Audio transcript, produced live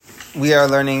We are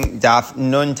learning Daf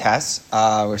Nun Tes.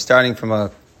 We're starting from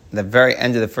the very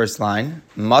end of the first line.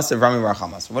 Masav Rami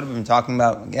Rachamas. What have we been talking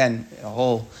about? Again, a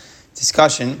whole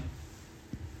discussion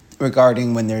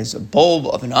regarding when there's a bulb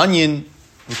of an onion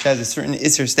which has a certain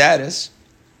Isser status,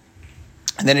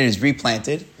 and then it is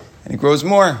replanted, and it grows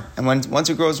more. And once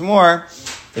it grows more,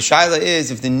 the shaila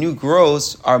is if the new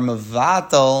growths are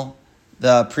mavatal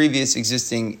the previous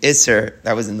existing Isser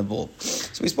that was in the bulb.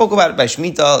 So we spoke about it by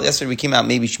Shemitah. Yesterday we came out,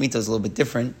 maybe Shemitah is a little bit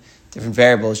different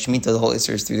variables. Shemitah, the whole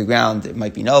Isser is through the ground. It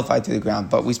might be nullified through the ground.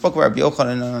 But we spoke about Rabbi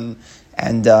Yochanan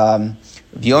and Rabbi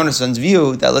Yonason's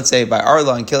view that, let's say, by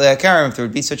Arla and Kilei HaKarim, if there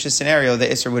would be such a scenario, the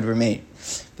Isser would remain.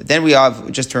 But then we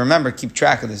have, just to remember, keep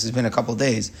track of this, it's been a couple of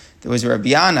days, there was Rabbi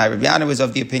Yana. Rabbi Yana was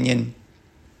of the opinion,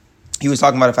 he was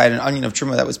talking about if I had an onion of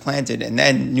truma that was planted and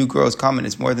then new growths come and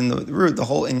it's more than the root,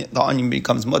 the onion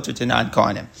becomes mutter to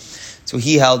non-kohanim. So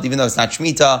he held, even though it's not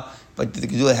Shemitah, but the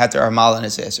Gedula had to Armal and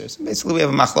his Isser. So basically we have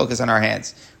a machlokas on our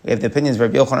hands. We have the opinions of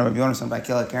Rabbi Yochanan, Rabbi Yonason by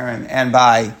Kilei HaKarim and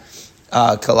by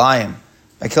Kilayim.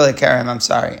 By Kilei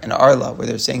HaKarim, and Arla, where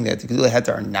they're saying that the Gedula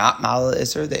Heter are not Mal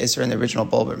Isser, the Isser in the original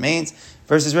bulb remains,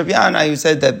 versus Rabbi Yana, who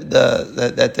said that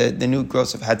the new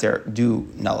growths of Heter do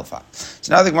nullify.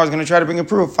 So now the Gemara is going to try to bring a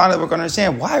proof. Finally, we're going to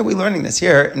understand why are we learning this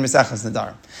here in Mesachas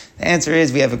Nedarim. The answer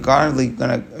is we have going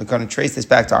to trace this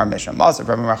back to our Mishnah.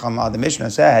 The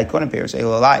Mishnah said,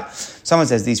 someone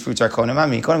says these fruits are konim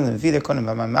ami, konim them feed their konim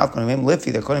by my mouth, konim him live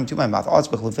feed their konim to my mouth.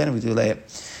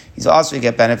 He's also to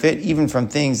get benefit even from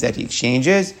things that he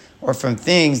exchanges or from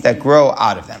things that grow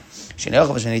out of them.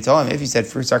 If he said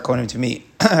fruits are konim to me,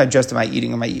 just to my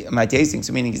eating or my tasting,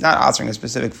 so meaning he's not answering a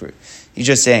specific fruit. He's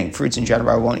just saying fruits in general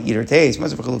I won't eat or taste. So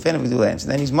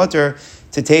then he's mutter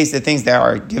to taste the things that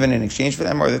are given in exchange for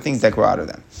them or the things that grow out of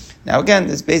them. Now again,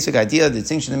 this basic idea, the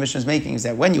distinction the Mishnah is making is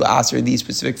that when you ask for these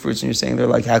specific fruits and you're saying they're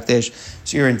like hakdish,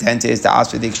 so your intent is to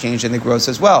ask for the exchange and the growth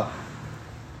as well.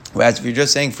 Whereas if you're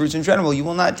just saying fruits in general, you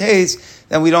will not taste,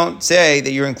 then we don't say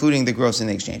that you're including the growths in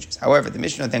the exchanges. However, the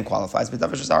Mishnah then qualifies, but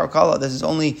this is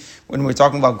only when we're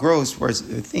talking about growths, where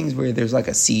things where there's like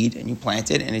a seed and you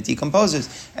plant it and it decomposes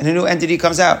and a new entity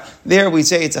comes out. There we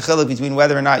say it's a chiluk between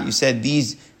whether or not you said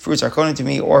these fruits are kohen to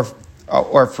me or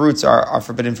fruits are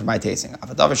forbidden for my tasting.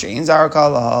 Let's say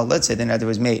the neder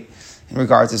was made in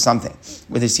regards to something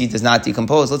where the seed does not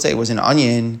decompose. Let's say it was an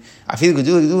onion. I feel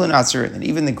gedula not certain. And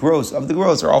even the growths of the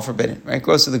growths are all forbidden, right?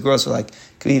 Growths of the growths are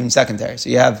could be even secondary. So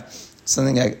you have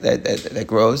something that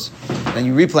grows, then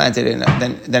you replant it, and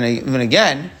then even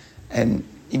again, and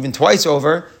even twice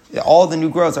over, all the new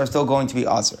growths are still going to be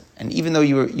asur. And even though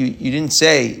you didn't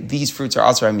say these fruits are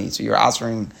asur on me, so you're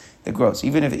asuring the growth.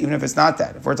 Even if it's not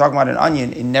that. If we're talking about an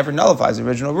onion, it never nullifies the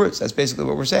original roots. That's basically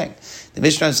what we're saying. The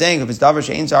Mishnah is saying if it's davar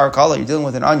she'ein zar kala, you're dealing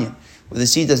with an onion where the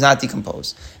seed does not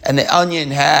decompose. And the onion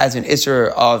has an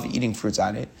isser of eating fruits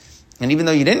on it. And even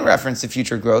though you didn't reference the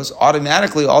future growths,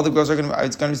 automatically all the growths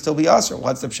it's going to still be asur.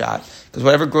 What's the pshat? Because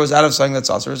whatever grows out of something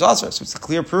that's asur is asur. So it's a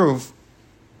clear proof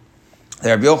that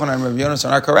Rabbi Yochanan and Rabbi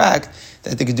Yonason are correct,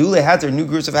 that the Gedulei Heter, new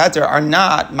growths of Heter, are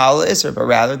not Ma'ala Isser, but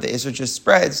rather the Isser just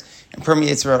spreads and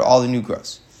permeates throughout all the new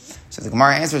growths. So the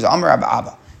Gemara answers, Amar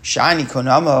Abba, Shani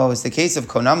Konamos, the case of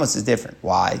Konamos is different.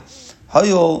 Why?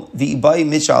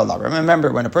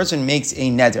 Remember, when a person makes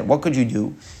a neder, what could you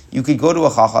do? You could go to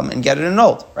a Chacham and get it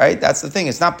annulled, right? That's the thing.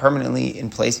 It's not permanently in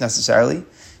place necessarily.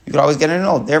 You could always get it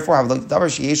annulled. Therefore, have looked at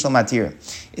Davar Sheyesh Lo Matir.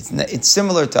 It's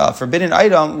similar to a forbidden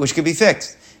item which could be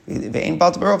fixed. And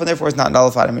therefore it's not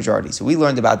nullified in majority. So we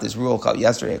learned about this rule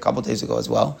yesterday, a couple of days ago as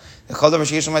well.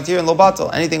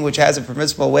 Anything which has a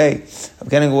permissible way of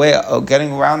getting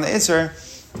around the Isser,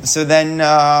 so then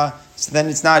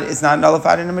it's not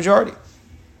nullified in a majority.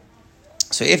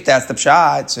 So if that's the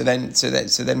pshat, so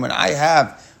then when I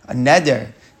have a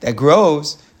neder that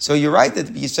grows, so you're right that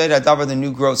B'Yisrael Hadavar, the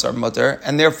new growths are mutter,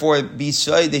 and therefore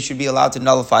B'Yisrael they should be allowed to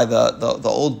nullify the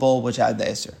old bowl which had the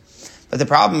Isser. But the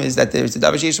problem is that there's a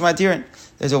davar sheyesh matirin.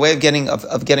 There's a way of getting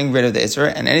rid of the isser,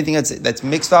 and anything that's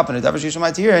mixed up in a davar sheyesh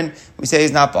matirin, we say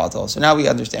is not batal. So now we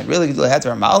understand. Really,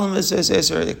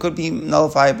 it could be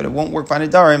nullified, but it won't work by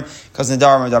nedarim because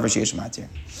nedarim are davar sheyesh matirin.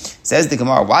 Says the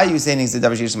Gemara, why are you saying it's the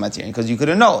davar sheyesh matirin? Because you could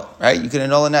annul it, right? You could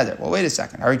annul a neder. Well, wait a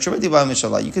second.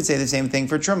 You could say the same thing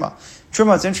for truma.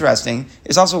 Truma, it's interesting.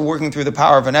 It's also working through the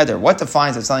power of a neder. What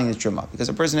defines that something is truma? Because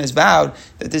a person has vowed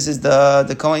that this is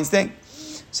the Kohen's thing.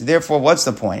 So therefore, what's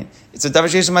the point? It's a davar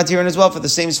sheyesh matirin as well for the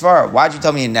same svara. Why'd you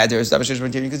tell me in neder is davar sheyesh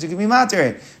matirin? Because you can be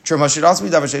matirin. Truma should also be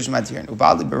davar sheyesh matirin.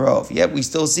 Ubali barov. Yet we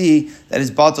still see that it's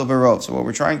batal barov. So what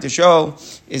we're trying to show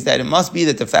is that it must be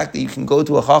that the fact that you can go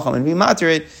to a chacham and be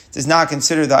matirin does not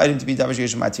consider the item to be davar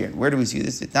sheyesh matirin. Where do we see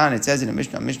this? It says in a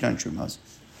Mishnah and Trumos.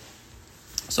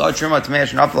 Saw truma tamei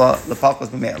shenafla lepalchas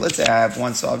b'meir. Let's say I have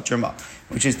one saw of truma,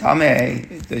 which is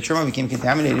tamei. The truma became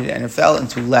contaminated and it fell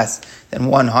into less than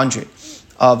 100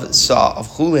 of saw of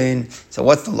chulin. So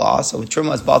what's the law? So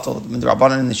truma is batal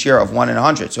midrabanan in the share of 1 in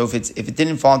 100. So if it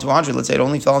didn't fall into 100, let's say it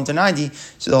only fell into 90,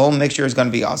 so the whole mixture is going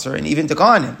to be aser, and even to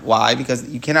kohanim. Why? Because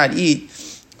you cannot eat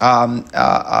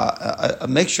a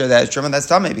mixture that is truma that's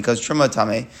tamei, because truma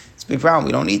tamei, it's a big problem.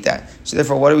 We don't eat that. So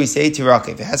therefore, what do we say? Tirak.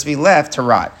 If it has to be left to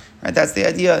rot, right? That's the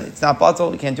idea. It's not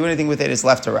batal. We can't do anything with it. It's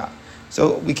left to rot.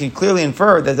 So we can clearly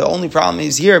infer that the only problem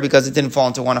is here because it didn't fall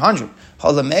into 100.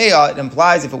 Halameya, it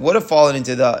implies if it would have fallen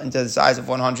into the size of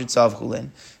 100 sav chulin,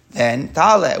 then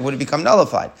tale, it would have become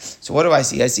nullified. So what do I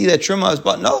see? I see that truma is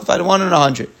but nullified 1 in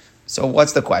 100. So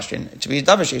what's the question? It should be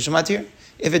davar sheishum matir.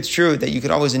 If it's true that you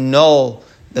can always annul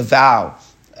the vow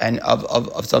and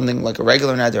of something like a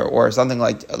regular neder or something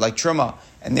like truma,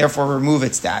 and therefore remove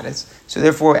its status. So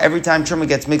therefore, every time truma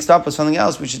gets mixed up with something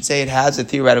else, we should say it has a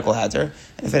theoretical heter.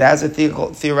 And if it has a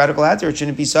theoretical heter, it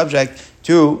shouldn't be subject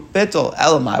to bittul.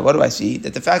 Elamai, what do I see?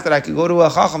 That the fact that I could go to a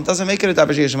chacham doesn't make it a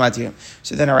davar sheishum matir.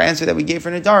 So then our answer that we gave for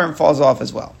nedarim falls off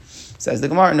as well. Says the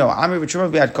Gemara, no, Amri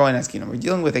b'truma b'yad kohen askina. We're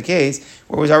dealing with a case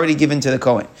where it was already given to the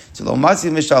kohen. So lo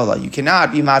matzi mishallah, you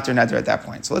cannot be matir neder at that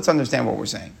point. So let's understand what we're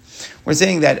saying. We're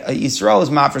saying that Yisrael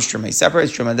is mafresh truma. He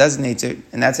separates truma, designates it,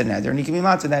 and that's a neder, and he can be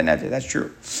matir that neder. That's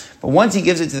true. But once he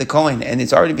gives it to the kohen and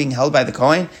it's already being held by the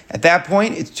kohen, at that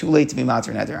point it's too late to be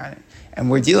matir neder on it. And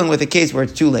we're dealing with a case where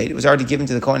it's too late. It was already given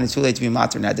to the kohen. It's too late to be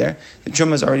matir neder. The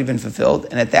truma has already been fulfilled,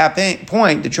 and at that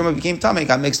point, the truma became tamei,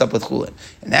 got mixed up with chulin.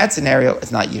 In that scenario,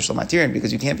 it's not yishal matirin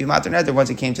because you can't be matir neder once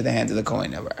it came to the hands of the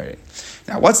kohen.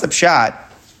 Now, what's the pshat?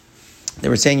 They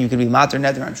were saying you could be matir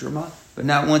neder on truma, but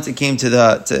not once it came to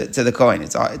the kohen.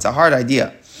 It's a hard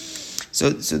idea. So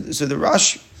the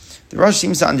Rosh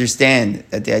seems to understand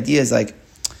that the idea is like,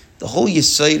 the whole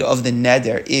yesod of the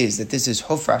neder is that this is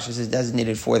hofrash, this is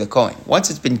designated for the kohen. Once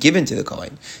it's been given to the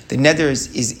kohen, the neder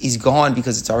is gone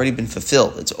because it's already been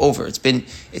fulfilled. It's over. It's been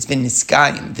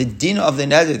niskayim. The din of the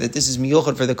neder that this is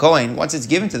miyuchad for the kohen. Once it's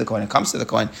given to the kohen, it comes to the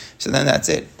kohen. So then that's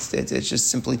it. It's just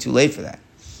simply too late for that.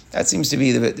 That seems to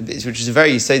be which is a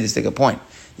very yesodistic point.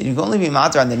 That you can only be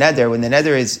matar on the neder when the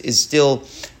neder is still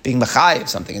being mechayev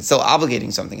something. It's still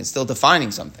obligating something. It's still defining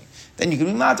something. Then you can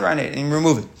be matar on it and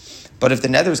remove it. But if the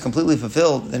neder is completely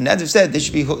fulfilled, the neder said this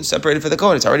should be separated for the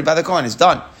kohen. It's already by the kohen. It's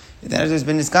done. If the neder has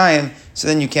been niskayim, so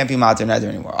then you can't be matar neder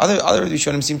anymore. Other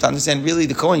Rishonim seem to understand really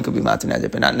the kohen could be matar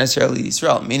neder, but not necessarily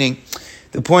Yisrael. Meaning,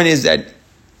 the point is that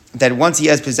once he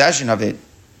has possession of it,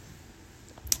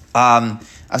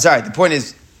 the point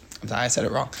is, I'm sorry, I said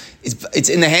it wrong. It's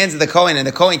in the hands of the kohen, and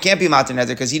the kohen can't be matar neder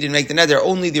because he didn't make the neder.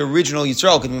 Only the original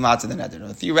Yisrael can be matar the neder. No,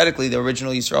 theoretically, the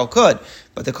original Yisrael could,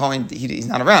 but the kohen he's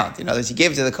not around. In other words, he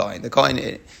gave it to the kohen. The kohen,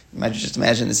 just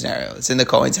imagine the scenario. It's in the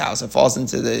kohen's house. It falls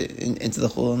into the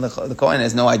chul, and the kohen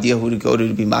has no idea who to go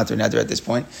to be matar neder at this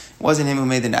point. It wasn't him who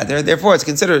made the neder. Therefore, it's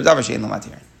considered a davar she'ein lo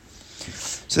matir.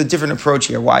 So a different approach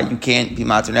here. Why you can't be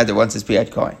matar neder once it's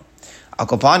biyad kohen.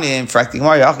 What are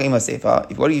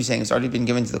you saying? It's already been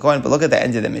given to the kohen, but look at the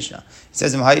end of the Mishnah. It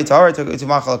says, let's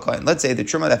say the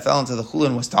truma that fell into the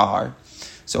chulin was tahar.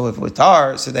 So if it was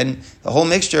tahar, so then the whole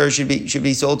mixture should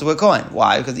be sold to a kohen.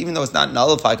 Why? Because even though it's not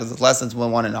nullified, because it's less than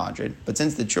 1 in 100, but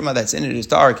since the truma that's in it is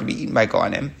tahar, it can be eaten by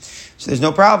kohanim, so there's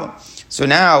no problem. So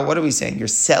now, what are we saying? You're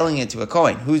selling it to a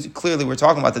kohen. Who's clearly we're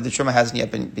talking about that the truma hasn't yet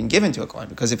been given to a kohen,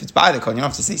 because if it's by the kohen, you don't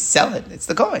have to say sell it. It's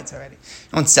the kohen's already.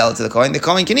 You don't sell it to the kohen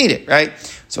can eat it, right?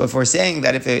 So if we're saying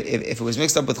that if it was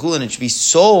mixed up with chulin, it should be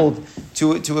sold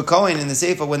to a kohen in the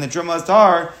seifa when the truma is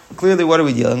tahar, clearly what are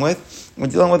we dealing with? We're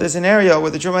dealing with a scenario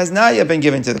where the truma has not yet been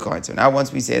given to the kohen. So now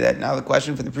once we say that, now the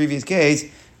question for the previous case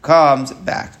comes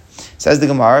back. Says the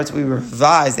Gemara, so we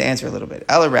revise the answer a little bit.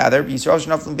 Ella rather, Yisrael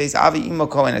shenaflim beis avi imo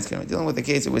kohen. We're dealing with the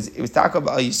case. It was talk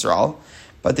about Yisrael,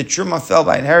 but the truma fell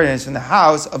by inheritance from the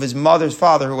house of his mother's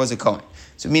father, who was a kohen.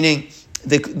 So meaning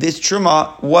this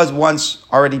truma was once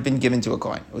already been given to a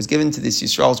kohen. It was given to this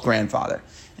Yisrael's grandfather,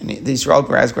 and the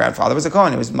Yisrael's grandfather was a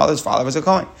kohen. His mother's father was a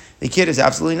kohen. The kid is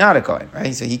absolutely not a kohen,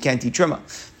 right? So he can't eat truma.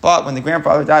 But when the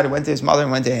grandfather died, it went to his mother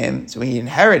and went to him. So he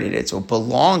inherited it. So it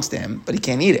belongs to him, but he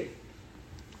can't eat it.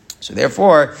 So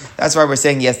therefore, that's why we're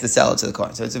saying he has to sell it to the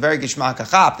kohen. So it's a very gishmak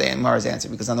achap, the Gemara's answer,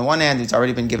 because on the one hand, it's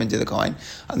already been given to the kohen.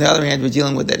 On the other hand, we're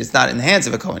dealing with that it's not in the hands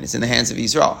of a kohen, it's in the hands of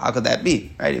Yisrael. How could that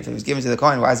be, right? If it was given to the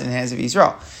kohen, why is it in the hands of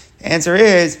Yisrael? The answer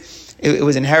is, it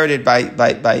was inherited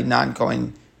by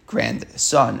non-kohen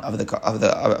grandson of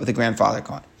the grandfather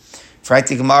kohen.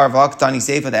 Fracti Gemara v'aktani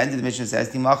seifa, the end of the mission says,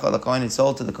 Timacha l'kohen, it's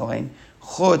sold to the kohen.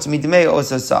 Chutz midmei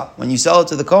osasa. When you sell it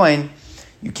to the kohen,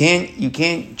 you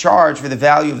can't charge for the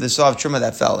value of the saw of truma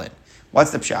that fell in.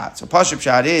 What's the pshat? So pashup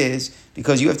pshat is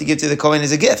because you have to give to the kohen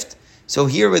as a gift. So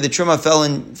here where the truma fell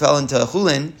into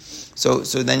chulin, so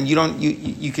then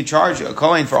you could charge a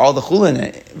kohen for all the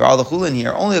chulin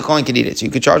here. Only a kohen can eat it. So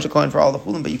you could charge a kohen for all the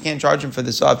chulin, but you can't charge him for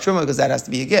the sav truma because that has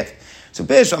to be a gift. So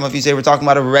Bishlam, if you say we're talking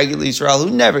about a regular Yisrael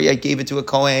who never yet gave it to a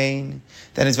kohen,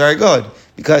 then it's very good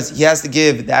because he has to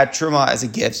give that truma as a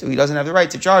gift, so he doesn't have the right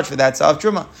to charge for that sav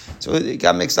truma. So it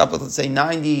got mixed up with, let's say,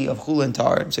 90 of chulin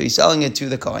tar. So he's selling it to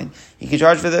the kohen. He can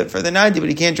charge for the 90, but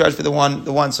he can't charge for the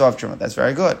one sav truma. That's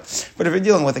very good. But if you're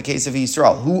dealing with a case of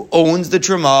Yisrael who owns the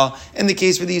truma, in the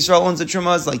case where the Yisrael owns the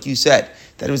truma, is like you said,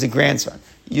 that it was a grandson,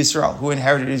 Yisrael, who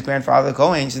inherited his grandfather, the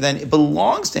Kohen, so then it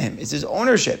belongs to him. It's his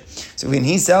ownership. So when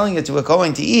he's selling it to a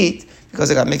Kohen to eat, because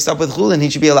it got mixed up with chulin, he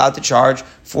should be allowed to charge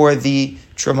for the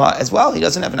truma as well. He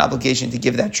doesn't have an obligation to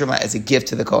give that truma as a gift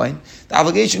to the Kohen. The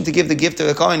obligation to give the gift to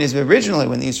the Kohen is originally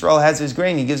when the Yisrael has his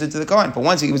grain, he gives it to the Kohen. But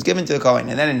once he was given to the Kohen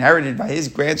and then inherited by his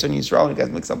grandson Yisrael, and it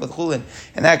got mixed up with chulin,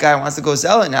 and that guy wants to go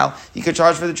sell it now, he could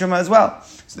charge for the truma as well.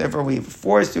 So therefore, we're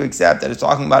forced to accept that it's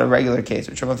talking about a regular case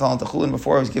where truma fell into chulin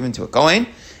before it was given to a Kohen.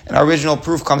 And our original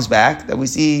proof comes back that we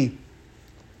see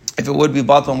if it would be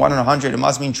batal 1 in 100, it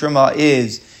must mean truma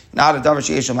is not a davar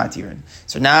sheyesh matirin.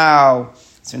 So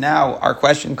now our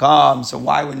question comes: so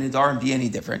why would nidarim be any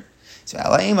different? So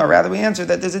alaima, rather we answer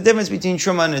that there's a difference between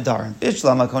truma and nidarim.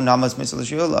 Bishlam konamas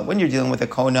misal. When you're dealing with a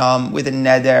konam, with a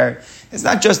neder, it's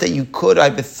not just that you could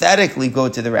hypothetically go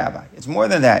to the rabbi. It's more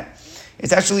than that.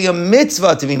 It's actually a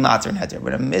mitzvah to be mater neder,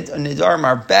 but a nidarim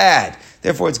are bad.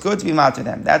 Therefore, it's good to be mater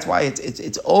them. That's why it's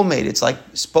omed. It's like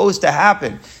supposed to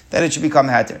happen that it should become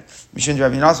heter. Mishin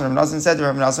Rabbi Nassan said to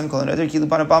Rabbi Nassan, "Kol neder kilu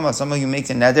banabama." Someone who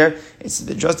makes a neder, it's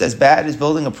just as bad as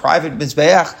building a private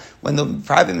mizbeach when the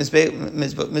private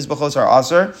mizbachos are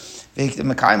aser.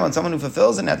 And someone who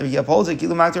fulfills a neder, he upholds it.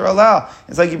 Kilu mater allow.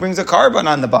 It's like he brings a carbon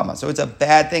on the bama. So it's a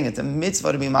bad thing. It's a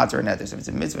mitzvah to be mater neder. So if it's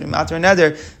a mitzvah to be mater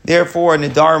neder, therefore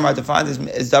nidarim are defined as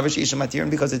davar sheyesh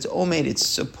matirin because it's omed. It's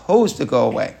supposed to go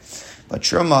away. But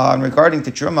truma, and regarding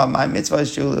to truma, my mitzvah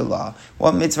is shulillah.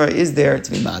 What mitzvah is there to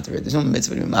be matter? There's no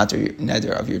mitzvah to be matter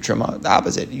neder of your truma. The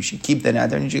opposite, you should keep the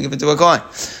neder and you should give it to a kohen.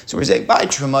 So we're saying by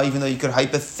truma, even though you could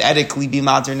hypothetically be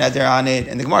matter neder on it,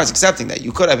 and the Gemara is accepting that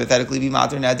you could hypothetically be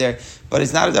matter neder, but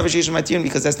it's not a davar sheyesh matirin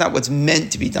because that's not what's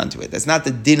meant to be done to it. That's not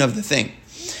the din of the thing.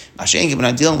 When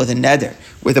I'm dealing with a neder,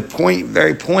 where the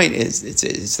very point is,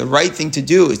 it's the right thing to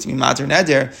do is to be mater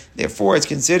neder. Therefore, it's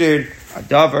considered a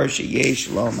davar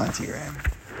sheyesh lo matirem.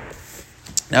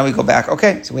 Now we go back.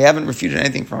 Okay, so we haven't refuted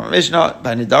anything from our Mishnah.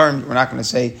 By nedarim, we're not going to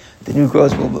say the new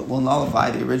growth will nullify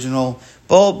the original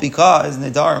bulb because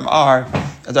nedarim are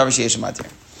a davar sheyesh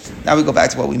matirem. Now we go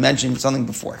back to what we mentioned, something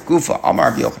before. Gufa,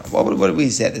 Amar B'Yochanan. What did we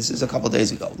say? This is a couple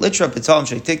days ago. Litra P'talim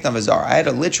Sheitikna V'Zar. I had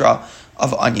a litra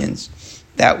of onions.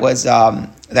 That was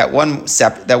that one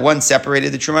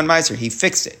separated the Truma and Meiser. He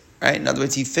fixed it, right? In other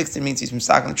words, he fixed it means he's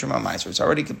mistaken the Truma and Meiser. It's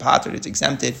already kapatrid, it's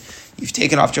exempted. You've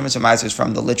taken off Truma and Meisers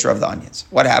from the litra of the onions.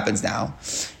 What happens now?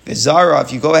 Vizara,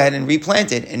 if you go ahead and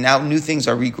replant it, and now new things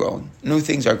are regrown. New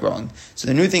things are growing. So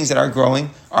the new things that are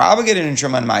growing are obligated in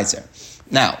Truma and Meiser.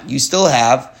 Now, you still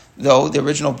have though the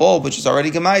original bulb, which is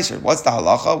already gemaiser. What's the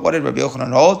halacha? What did Rabbi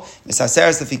Yochanan hold?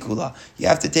 Misaseres the fikula. You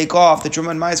have to take off the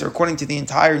truma and meiser according to the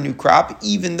entire new crop,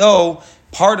 even though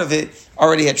part of it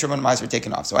already had truma and meiser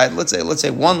taken off. So let's say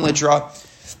 1 litra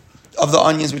of the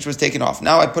onions which was taken off.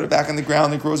 Now I put it back on the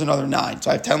ground. It grows another 9,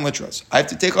 so I have 10 litras. I have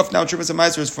to take off now truma and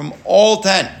meisers from all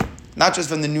 10, not just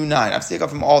from the new 9. I have to take off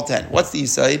from all 10. What's the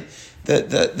yisaid?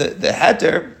 The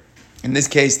heter, in this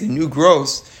case, the new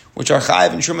growths, which are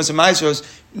chayiv and trumas and meisos,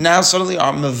 now suddenly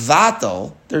are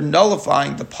mevatel. They're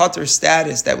nullifying the pater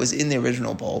status that was in the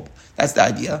original bulb. That's the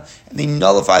idea. And they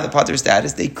nullify the pater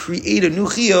status. They create a new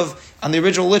chiyuv on the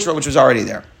original litra, which was already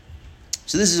there.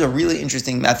 So this is a really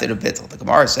interesting method of bittul. The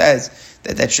Gemara says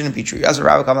that shouldn't be true. Also,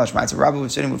 Rabbi Kamal So Rabbi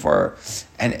was sitting before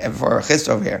a chist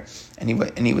over here, and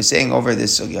he was saying over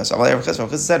this sugya. So Rabbi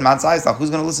said, who's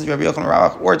going to listen to Rabbi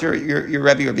Yochanan or to your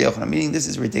Rabbi Yochanan? Meaning this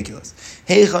is ridiculous.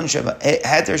 Where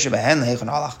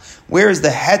is the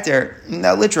heter in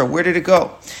that litra? Where did it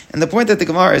go? And the point that the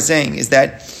Gemara is saying is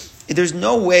that there's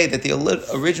no way that the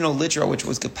original litra, which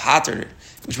was gepatered,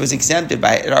 which was exempted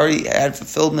by it already had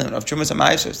fulfillment of trumas and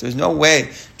meisos. There's no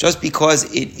way just because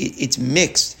it's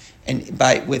mixed and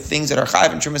with things that are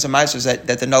chayiv and trumas and meisos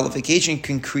that the nullification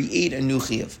can create a new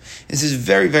chiyuv. This is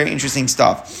very, very interesting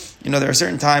stuff. There are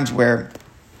certain times where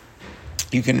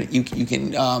You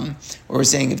can what we're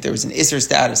saying, if there was an Isser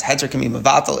status, Heter can be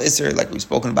Mavatal Isser, like we've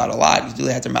spoken about a lot. You do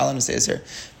Heter Malanus Isser.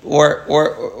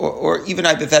 Or even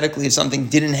hypothetically, if something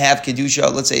didn't have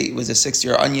Kedusha, let's say it was a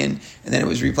 6-year onion, and then it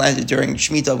was replanted during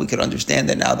Shemitah, we could understand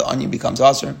that now the onion becomes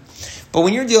Aser. But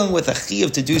when you're dealing with a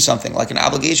chiyuv to do something, like an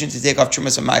obligation to take off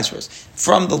Trumas and Maasros,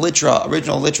 from the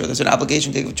original litra, there's an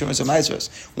obligation to take off Trumas and Maasros.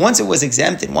 Once it was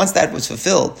exempted, once that was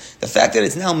fulfilled, the fact that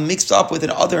it's now mixed up with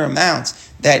other amounts,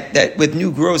 that with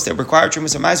new growths that require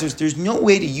Trumas and Maasros, there's no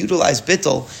way to utilize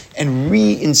bittul and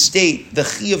reinstate the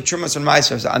chiyuv Trumas and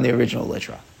Maasros on the original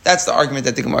litra. That's the argument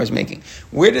that the Gemara is making.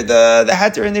 Where did the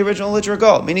heter in the original litra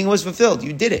go? Meaning it was fulfilled.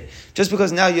 You did it. Just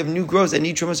because now you have new growths that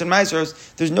need Trumas and Maasros,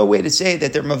 there's no way to say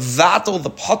that they're mavatal the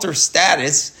potter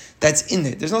status that's in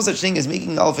it. There's no such thing as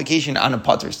making nullification on a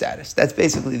potter status. That's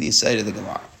basically the side of the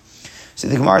Gemara. So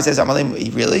the Gemara says,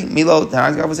 really? Milo, we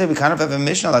kind of have a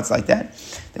Mishnah that's like that.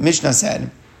 The Mishnah said,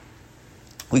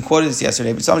 we quoted this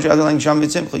yesterday, but you have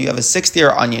a 6th-year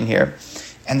onion here,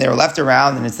 and they're left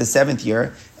around, and it's the 7th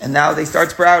year, and now they start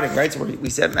sprouting, right? So we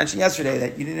mentioned yesterday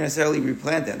that you didn't necessarily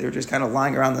replant them. They were just kind of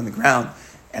lying around on the ground.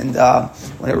 And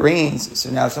when it rains, so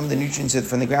now some of the nutrients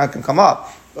from the ground can come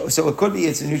up. So it could be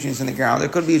it's the nutrients from the ground.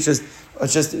 It could be it's just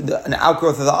an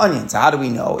outgrowth of the onion. So how do we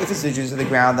know? If it's nutrients of the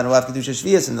ground, then it'll have Kedusha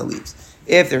Shvius in the leaves.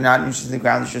 If they're not nutrients in the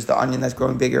ground, it's just the onion that's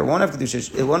growing bigger. It won't have Kedusha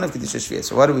Shvius.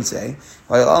 So what do we say?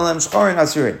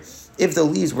 If the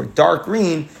leaves were dark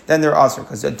green, then they're asur,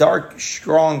 because a dark,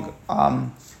 strong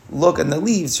look in the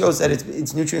leaves shows that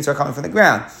its nutrients are coming from the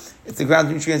ground. It's the ground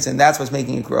nutrients, and that's what's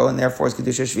making it grow, and therefore it's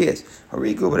Kedusha Shvius.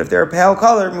 Hariku, but if they're a pale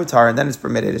color, mutar, and then it's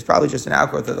permitted. It's probably just an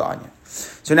outgrowth of the onion.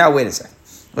 So now, wait a second.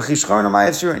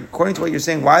 According to what you're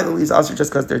saying, why are the leaves asur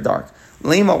just because they're dark?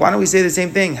 Lema, why don't we say the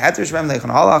same thing?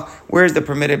 Where's the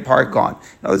permitted part gone?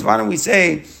 In other words, why don't we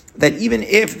say that even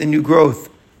if the new growth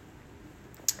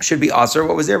should be asur,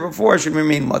 what was there before should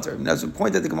remain mutar? And that's the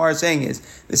point that the Gemara is saying is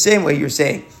the same way you're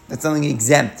saying that something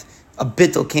exempt, a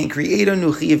bittul, can't create a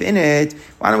new chiyuv in it.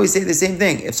 Why don't we say the same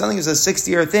thing? If something is a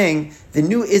 6th-year thing, the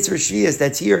new Isser Shvius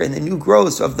that's here and the new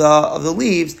growth of the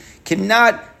leaves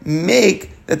cannot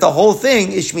make that the whole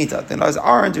thing is Shemitah. Then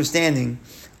our understanding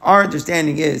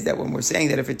is that when we're saying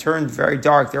that if it turned very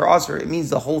dark, they're asur, it means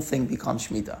the whole thing becomes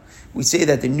Shemitah. We say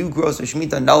that the new growths of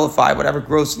Shemitah nullify whatever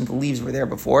growths in the leaves were there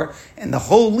before, and the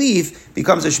whole leaf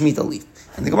becomes a Shemitah leaf.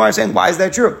 And the Gemara is saying, why is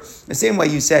that true? The same way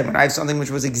you said, when I have something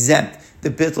which was exempt, the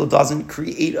bittul doesn't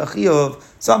create a chiyuv,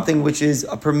 something which is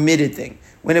a permitted thing.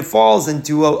 When it falls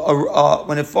into or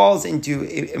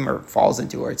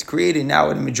it's created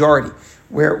now in a majority,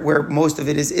 where most of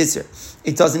it is Isser.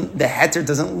 The heter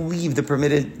doesn't leave the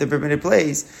permitted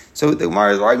place. So the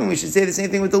Gemara is arguing we should say the same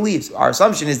thing with the leaves. Our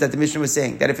assumption is that the Mishnah was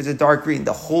saying that if it's a dark green,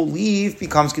 the whole leaf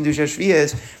becomes Kedusha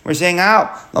Shvius. We're saying,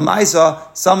 Lamaisa,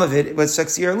 some of it was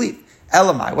 6-year leaf.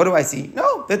 Elamai, what do I see?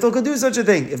 No, bittul could do such a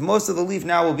thing. If most of the leaf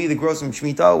now will be the growth from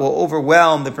Shemitah, it will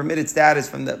overwhelm the permitted status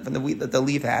from the wheat that the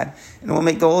leaf had, and it will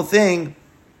make the whole thing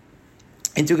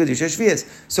into Kedusha Shvius.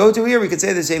 So to here we could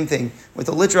say the same thing with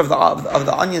the litra of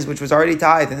the onions, which was already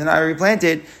tithed and then I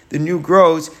replanted. The new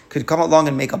growths could come along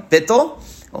and make a bittul.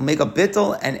 It will make a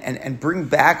bittul and bring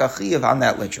back a chiyuv on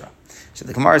that litra. So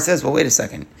the Gemara says, well, wait a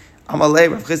second. Amalei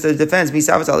Rav Chisda defends.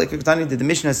 Did the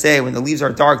Mishnah say when the leaves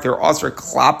are dark they're also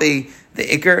klape the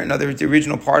ikr? In other words, the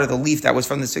original part of the leaf that was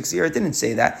from the 6th year. It didn't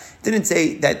say that. It didn't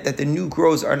say that the new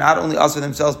growths are not only also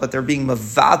themselves, but they're being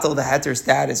mavatal the heter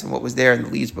status and what was there in the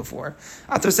leaves before.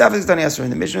 And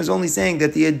the Mishnah is only saying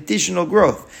that the additional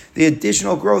growth in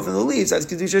the leaves has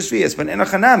kedusha shvius, but in a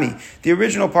chanami, the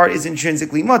original part is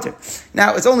intrinsically mutter.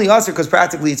 Now it's only asur because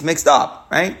practically it's mixed up,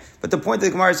 right? But the point that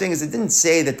the Gemara is saying is it didn't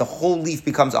say that the whole leaf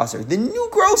becomes asur. The new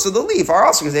growths of the leaf are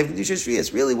asur because they have kedusha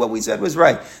shvius. Really, what we said was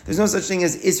right. There's no such thing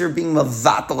as isur being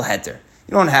mavatal heter.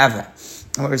 You don't have that.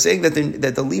 And when we're saying that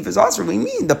the leaf is asur, we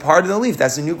mean the part of the leaf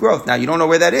that's the new growth. Now you don't know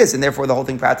where that is, and therefore the whole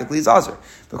thing practically is asur.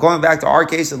 But going back to our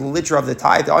case of the litra of the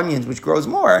tithed onions, which grows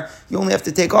more, you only have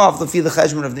to take off the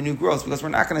cheshbon of the new growth because we're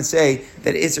not going to say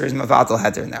that isur is mavatal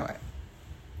heter in that way.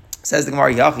 Says the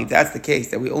Gemara, if that's the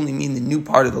case, that we only mean the new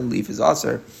part of the leaf is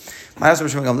asur. Coming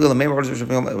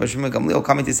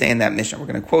to say in that Mishnah, we're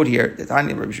going to quote here. The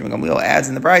Tanya Rabbi Shimon Gamliel adds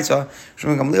in the Brayso,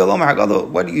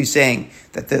 what are you saying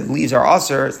that the leaves are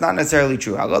asur? It's not necessarily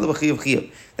true.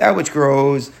 That which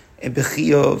grows in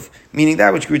bechiyuv, meaning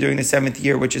that which grew during the 7th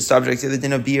year, which is subject to the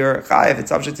din of beer chayiv, it's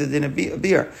subject to the din of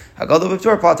beer.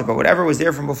 But whatever was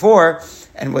there from before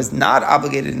and was not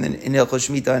obligated in Hilchos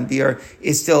Shemitah and beer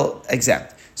is still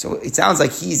exempt. So it sounds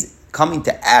like he's coming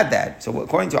to add that. So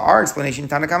according to our explanation,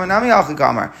 Tanakama Nami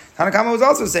Achikamar. Tanakama was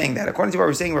also saying that. According to what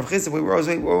we're saying, Rav Chisda,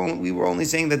 we were only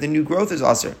saying that the new growth is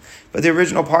also, but the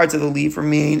original parts of the leaf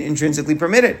remain intrinsically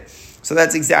permitted. So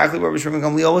that's exactly what Rosh Hashanah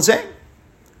Gamliel was saying.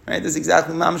 Right? That's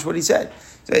exactly mamish what he said.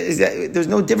 So there's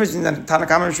no difference in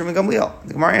Tanakama and Rosh Hashanah Gamliel.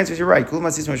 The Gemara answers, you're right. We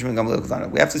have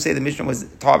to say the Mishnah was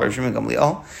taught by Rosh Hashanah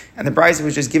Gamliel, and the Brisa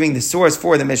was just giving the source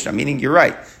for the Mishnah, meaning you're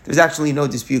right. There's actually no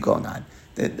dispute going on.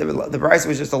 The Brisa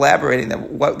was just elaborating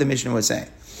that what the Mishnah was saying.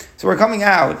 So we're coming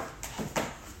out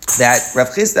that Rav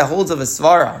Chisda holds of a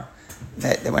svara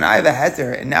that when I have a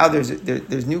heter and now there's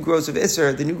new growths of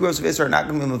Isser, the new growths of Isser are not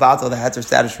going to be mevatel the heter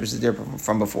status which is there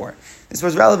from before. This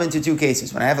was relevant to two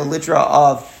cases. When I have a litra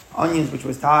of onions which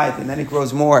was tied and then it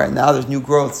grows more and now there's new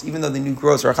growths, even though the new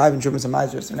growths are chayv and trumas and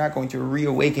maizos, they're not going to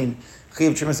reawaken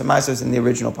chayv, trumas and maizos in the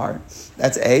original part.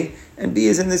 That's A. And B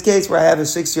is in this case where I have a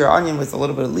 6-year onion with a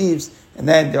little bit of leaves and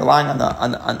then they're lying on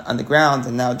the ground,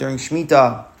 and now during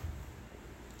Shemitah,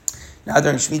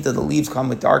 the leaves come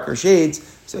with darker shades,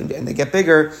 and they get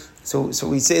bigger. So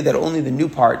we say that only the new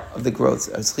part of the growth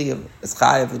is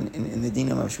chayav in the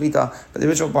dinam of Shemitah, but the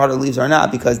original part of the leaves are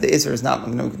not, because the Isser is not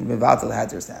going to be mevatel the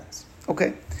heter status.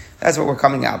 Okay, that's what we're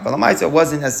coming out. But Lamaisa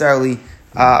wasn't necessarily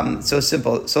so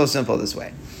simple this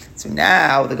way. So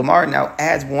now the Gemara now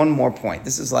adds one more point.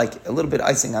 This is like a little bit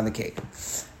icing on the cake.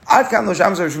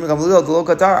 Lamaisa,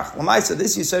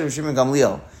 this you said Rosh Hashanah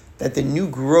Gamliel, that the new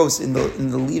growths in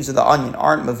the leaves of the onion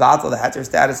aren't mevatel the heter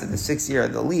status of the 6th year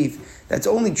of the leaf. That's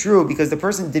only true because the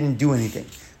person didn't do anything,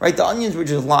 right? The onions were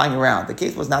just lying around. The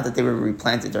case was not that they were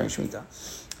replanted during Shemitah,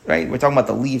 right? We're talking about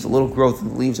the leaves, a little growth in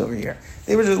the leaves over here.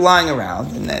 They were just lying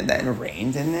around, and then it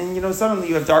rained, and then suddenly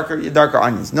you have darker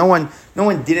onions. No one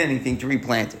did anything to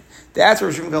replant it. That's where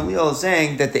Rosh Hashanah Gamliel is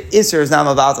saying that the Isser is not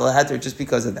mevatel the heter just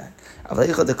because of that. But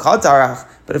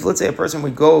if, let's say, a person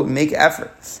would go make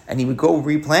effort and he would go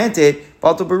replant it,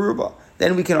 balto beruba,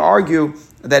 then we can argue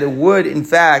that it would, in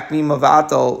fact, be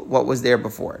mavatal what was there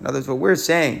before. In other words, what we're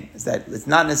saying is that it's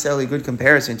not necessarily a good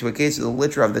comparison to a case of the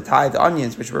litra of the tithe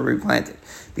onions which were replanted.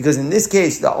 Because in this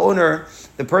case,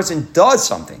 the person does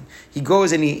something. He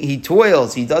goes and he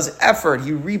toils, he does effort,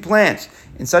 he replants.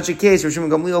 In such a case, Rosh Hashanah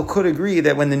Gamliel could agree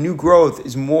that when the new growth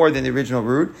is more than the original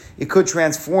root, it could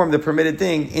transform the permitted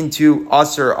thing into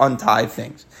usher, untied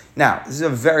things. Now, this is a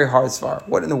very hard svar.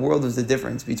 What in the world is the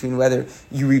difference between whether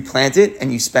you replant it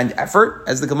and you spend effort,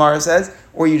 as the Gemara says,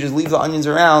 or you just leave the onions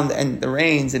around and the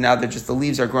rains and now the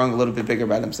leaves are growing a little bit bigger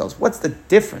by themselves? What's the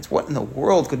difference? What in the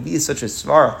world could be such a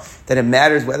svar that it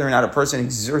matters whether or not a person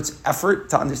exerts effort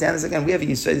to understand this? Again, we have a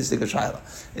Yisraelis Shaila.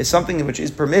 It's something which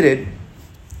is permitted,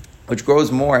 which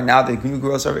grows more, and now the new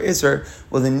growths are Isser,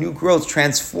 will the new growths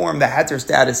transform the heter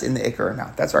status in the Iker or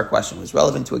not? That's our question. It was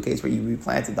relevant to a case where you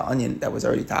replanted the onion that was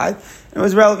already tied, and it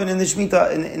was relevant in the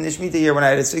Shemitah, in the Shemitah year when I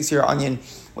had a 6-year onion,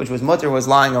 which was mutter, was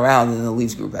lying around, and the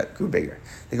leaves grew bigger.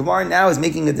 The Gemara now is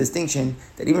making a distinction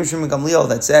that even Rosh Hashanah Gamliel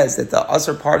that says that the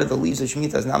Usher part of the leaves of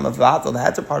Shemitah is not mevatel, the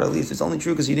heter part of the leaves is only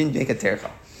true because you didn't make a tercha.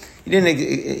 You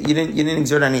didn't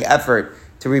exert any effort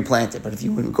to replant it. But if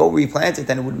you would go replant it,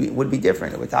 then it would be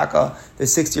different. It would taka the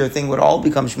 6th-year thing would all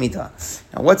become Shemitah.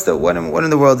 Now, what in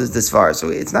the world is this far? So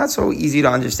it's not so easy to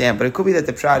understand, but it could be that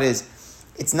the pshat is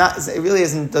it really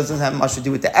doesn't have much to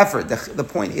do with the effort. The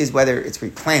point is whether it's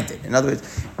replanted. In other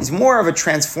words, it's more of a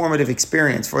transformative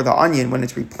experience for the onion when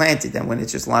it's replanted than when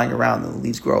it's just lying around and the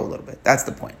leaves grow a little bit. That's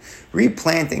the point.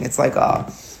 Replanting, it's like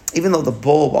even though the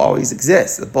bulb always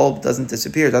exists, the bulb doesn't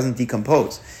disappear, doesn't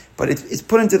decompose. But it's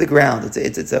put into the ground. It's a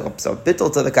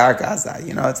bittul to the karkaza.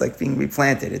 It's like being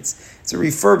replanted. It's a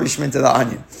refurbishment of the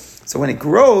onion. So when it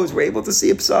grows, we're able to see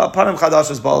it's a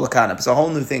whole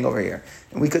new thing over here.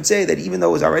 And we could say that even though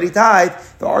it was already tied,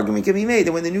 the argument can be made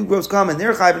that when the new growths come and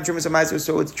they're chayv and trumas and maizos,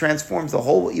 so it transforms the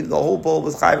whole bulb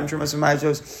was chayv and trumas and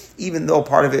maizos, even though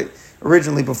part of it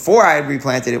originally before I had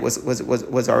replanted it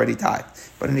was already tied.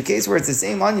 But in the case where it's the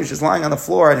same onion just lying on the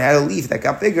floor and had a leaf that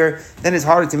got bigger, then it's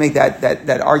harder to make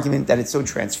that argument that it's so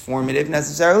transformative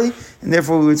necessarily, and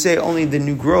therefore we would say only the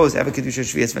new growths have a kedusha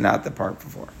shvius but not the part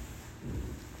before.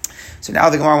 So now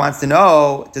the Gemara wants to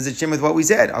know, does it shim with what we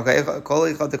said? Okay, is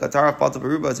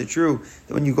it true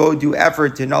that when you go do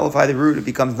effort to nullify the root, it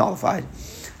becomes nullified?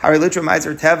 But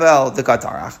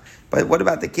what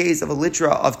about the case of a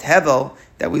litra of tevel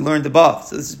that we learned above?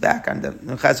 So this is back on the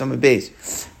Chesam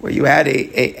base, where you had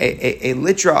a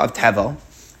litra of tevel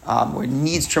where it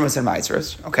needs trumas and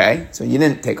maizros. Okay, so you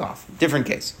didn't take off. Different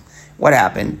case. What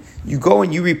happened? You go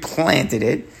and you replanted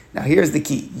it. Now here's the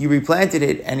key. You replanted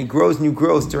it and it grows new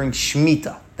growths during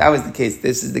Shemitah. That was the case.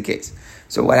 This is the case.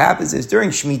 So what happens is during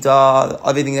Shemitah,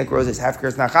 everything that grows is Hefker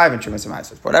is not Chayv in Trumas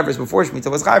HaMaasros. Whatever is before Shemitah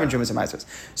was Chayv in Trumas HaMaasros.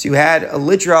 So you had a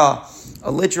litra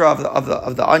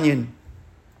of the onion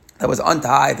that was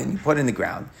untithed and you put in the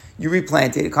ground. You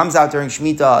replant it. It comes out during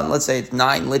Shemitah, and let's say it's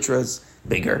 9 litras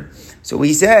bigger. So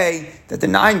we say that the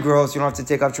 9 grows, you don't have to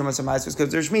take off Trumas HaMaasros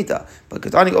because there's Shemitah. But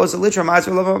Ketani goes to litra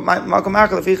Maaser Makom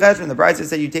Achel Lefi Cheshbon. The Bride says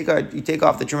that you take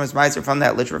off the Trumas Maaser from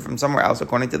that litra from somewhere else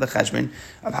according to the Cheshbon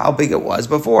of how big it was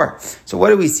before. So what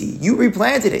do we see? You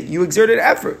replanted it. You exerted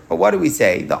effort. But what do we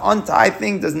say? The untied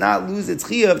thing does not lose its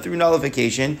chiyuv through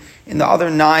nullification in the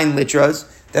other 9 litras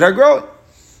that are growing.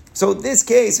 So this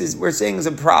case we're saying is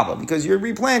a problem because you're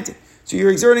replanting. So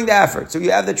you're exerting the effort. So you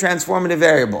have the transformative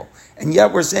variable. And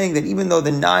yet we're saying that even though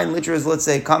the 9 litras, let's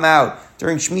say, come out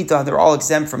during Shemitah, they're all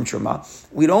exempt from Truma,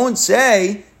 we don't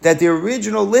say that the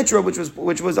original litra,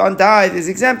 which was undyed, is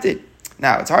exempted.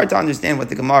 Now, it's hard to understand what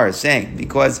the Gemara is saying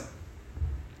because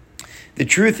the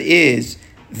truth is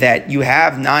that you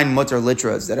have 9 mutter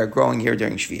litras that are growing here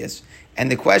during Shvius. And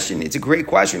the question, it's a great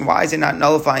question, why is it not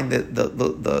nullifying the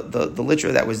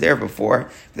litra that was there before?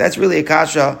 That's really a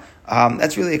kasha.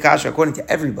 That's really a kasha according to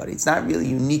everybody. It's not really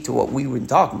unique to what we were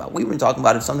talking about. We were talking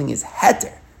about if something is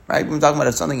heter, right? We were talking about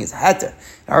if something is heter.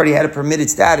 It already had a permitted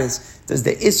status. Does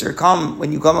the isser come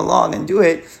when you come along and do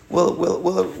it?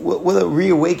 Will it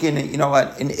reawaken? An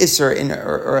isser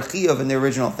or a chiyuv in the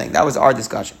original thing? That was our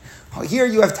discussion. Here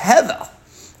you have tevel.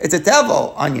 It's a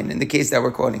tevel onion in the case that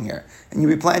we're quoting here. And you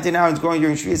replant it now and it's growing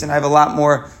during Shvius, and I have a lot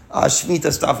more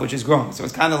Shemitah stuff which is growing. So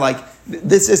it's kind of like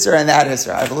this Isser and that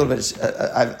Isser. I have a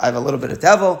little bit of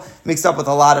tevel mixed up with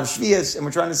a lot of Shvius, and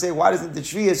we're trying to say, why doesn't the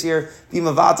Shvius here be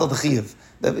Mavatal the Chiyuv?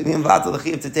 Be Mavatal the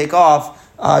Chiyuv to take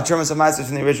off Trumas HaMaasros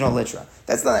from the original litra.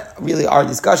 That's not really our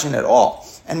discussion at all.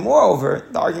 And moreover,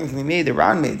 the argument can be made, the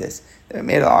Ran made this. They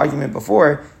made an argument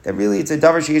before that really it's a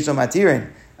davar sheyesh lo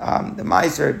matirin. The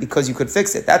Meiser, because you could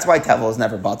fix it. That's why Tevel is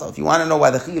never batal. If you want to know why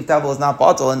the Chi of Tevel is not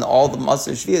batal in all the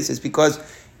Maser Shvius, it's because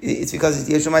it's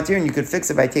Yesh Matir and you could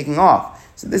fix it by taking off.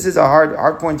 So this is a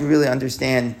hard point to really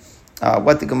understand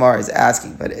what the Gemara is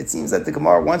asking. But it seems that the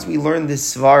Gemara, once we learn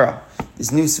this Svara,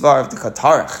 this new Svara of the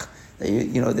Katarach,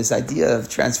 this idea of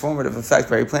transformative effect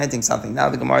by replanting something, now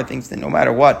the Gemara thinks that no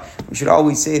matter what, we should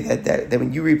always say that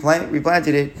when you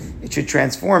replanted it, it should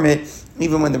transform it,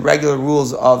 even when the regular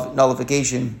rules of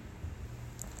nullification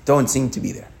don't seem to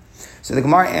be there. So the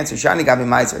Gemara answers, Shani Gabi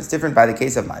Meiser. It's different by the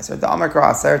case of Meiser. The Amar Kra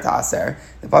Aser to Aser.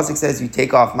 The pasuk says you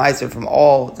take off Meiser from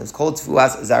all the kol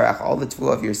tfuas zarach, all the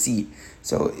tfu of your seed.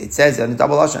 So it says on the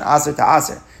double lashon Aser to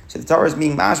Aser. So the Torah is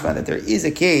being mashma that there is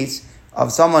a case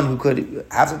of someone who could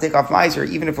have to take off Meiser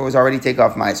even if it was already take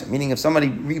off Meiser. Meaning if somebody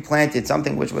replanted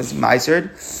something which was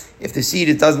Meisered, if the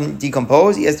seed doesn't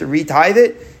decompose, he has to retithe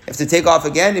it. He has to take off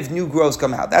again if new growths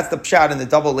come out. That's the pshat in the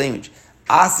double language.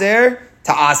 Aser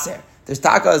to Aser. There's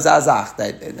taka zazach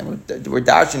that we're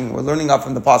dashing, we're learning up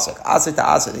from the pasuk. Aser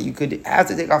to Aser, that you could have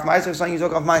to take off Meiser if something you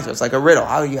took off Meiser. It's like a riddle.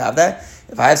 How do you have that?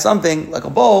 If I have something like a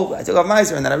bulb, I took off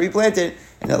Meiser and then I replanted,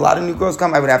 and a lot of new growths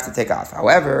come, I would have to take off.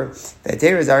 However, the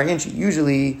Teres are inchi.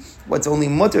 Usually, what's only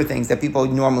mutter things that people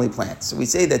normally plant. So we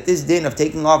say that this din of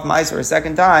taking off Meiser a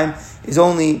second time is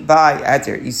only by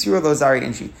Ater. Yisiro those are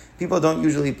inchi. People don't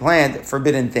usually plant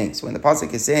forbidden things. When the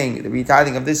pasuk is saying the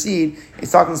retithing of the seed,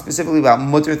 it's talking specifically about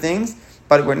mutter things,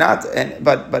 but we're not.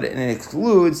 But it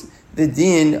excludes the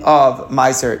din of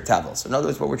Meiser Tevel. So in other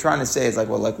words, what we're trying to say is like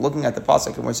looking at the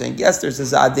pasuk and we're saying yes, there's a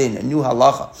zadin, a new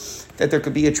halacha, that there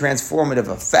could be a transformative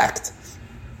effect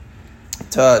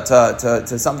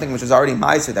to something which is already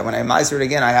Meiser. That when I Meiser it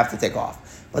again, I have to take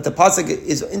off. But the pasuk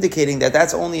is indicating that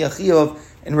that's only a chiyuv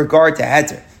in regard to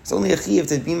heter. It's only a chiyuv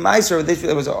to be Meiser, this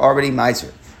was already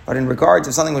Meiser. But in regard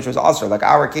to something which was also like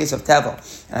our case of Tevel,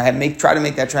 and I try to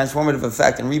make that transformative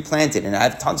effect and replant it, and I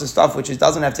have tons of stuff which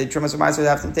doesn't have to Trumas HaMaasros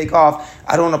have to take off,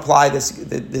 I don't apply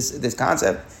this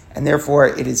concept, and therefore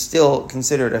it is still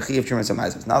considered a chiyuv Trumas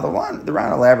HaMaasros. Now the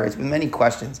Ran elaborates with many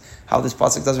questions how this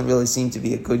pasuk doesn't really seem to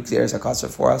be a good Gzeres HaKasser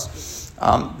for us.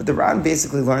 But the Ran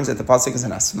basically learns that the pasuk is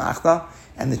an asmachta,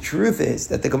 and the truth is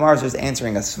that the Gemara is just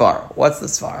answering a svara. What's the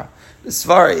svara? The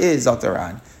svara is, Dr.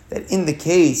 Ran, that in the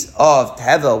case of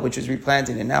Tevel, which is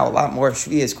replanted and now a lot more of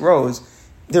Shvius grows,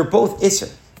 they're both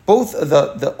Isser. Both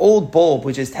the old bulb,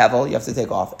 which is Tevel, you have to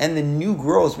take off, and the new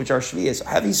growths, which are Shvius,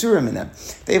 have Isurim in them.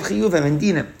 They have Chiyuvim and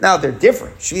Dinim. Now, they're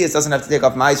different. Shvius doesn't have to take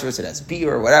off Meiser, it has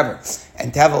beer or whatever.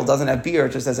 And Tevel doesn't have beer,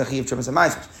 it just has a Chiyuv Trumas and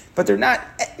Meiser. But they're not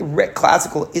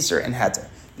classical Isser and Heter.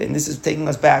 Then this is taking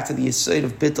us back to the Yesod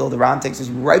of Bittul. The Ram takes us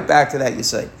right back to that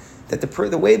Yesod. that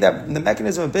the way that the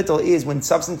mechanism of bittul is when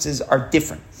substances are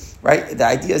different, right? The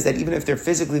idea is that even if they're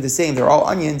physically the same, they're all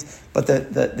onions, but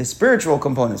the spiritual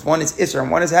components, one is isser and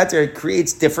one is heter, it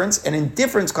creates difference, and in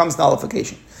difference comes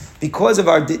nullification. Because of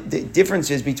our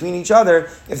differences between each other,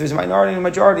 if there's a minority and a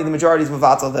majority, the majority is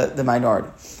mevatel the minority.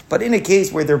 But in a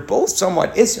case where they're both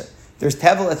somewhat isser, there's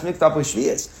tevel that's mixed up with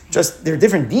shvius. Just, they're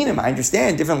different dinim, I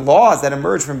understand, different laws that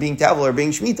emerge from being tevel or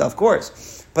being shmita, of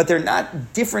course. But they're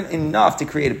not different enough to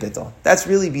create a bittul. That's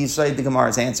really beside the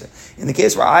Gemara's answer. In the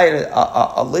case where I had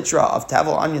a litra of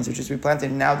tevel onions, which is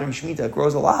replanted now during shmita, it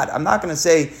grows a lot. I'm not going to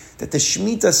say that the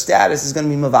shmita status is going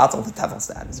to be mevatel the tevel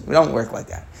status. We don't work like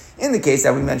that. In the case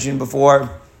that we mentioned before,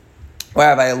 where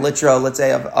I have a litra, let's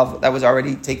say, of that was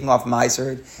already taking off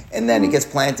meiser, and then it gets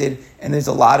planted, and there's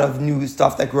a lot of new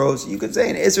stuff that grows. You could say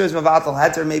an isser is mevatel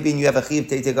heter, maybe, and you have a chiv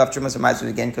to take off trumas or meiser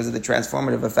again because of the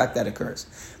transformative effect that occurs.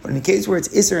 But in the case where it's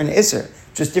isser and isser,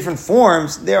 just different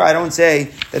forms, there I don't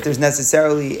say that there's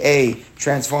necessarily a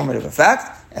transformative effect,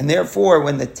 and therefore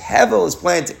when the tevel is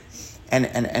planted,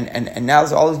 and now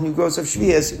there's all these new growths of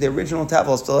shvius, the original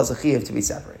tevel still has a chiv to be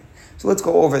separated. So let's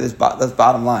go over this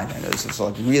bottom line. I know this is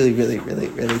like really, really, really,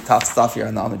 really tough stuff here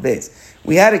on the Amud Beis.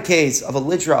 We had a case of a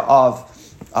litra of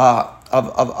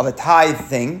a tithe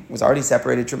thing, was already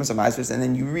separated, Trumas and Maasros, and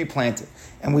then you replant it.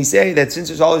 And we say that since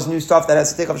there's all this new stuff that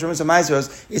has to take up Trumas and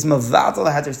Maasros, it's mevatel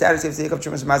that had their status, you have to take up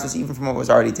Trumas and Maasros even from what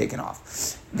was already taken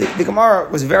off. The Gemara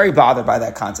was very bothered by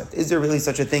that concept. Is there really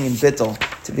such a thing in bittul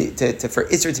for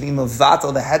Isser to be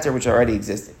mevatel the heter which already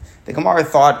existed? The Gemara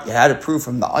thought it had to prove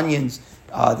from the onions,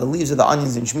 the leaves of the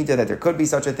onions in Shemitah, that there could be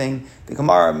such a thing. The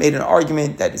Gemara made an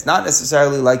argument that it's not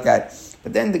necessarily like that.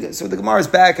 But then, so the Gemara is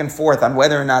back and forth on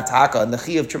whether or not taka and the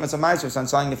chi of Trumas HaMaasros on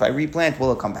something, if I replant,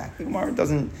 will it come back? The Gemara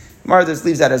just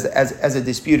leaves that as a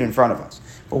dispute in front of us.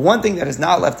 But one thing that is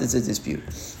not left is a dispute.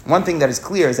 One thing that is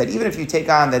clear is that even if you take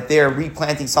on that they're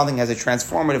replanting something as a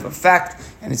transformative effect,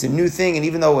 and it's a new thing, and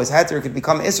even though it was heter, it could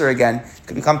become isser again, it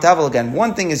could become tevel again.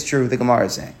 One thing is true, the Gemara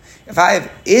is saying. If I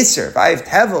have isser, if I have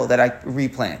tevel that I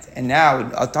replant, and now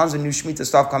tons of new Shemitah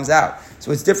stuff comes out,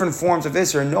 so it's different forms of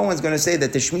isser, and no one's going to say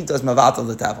that the Shemitah is mevatel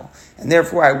the tevel. And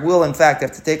therefore I will in fact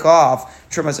have to take off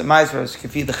Trumas and Maasros,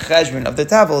 the cheshbon of the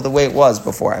tevel the way it was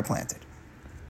before I planted.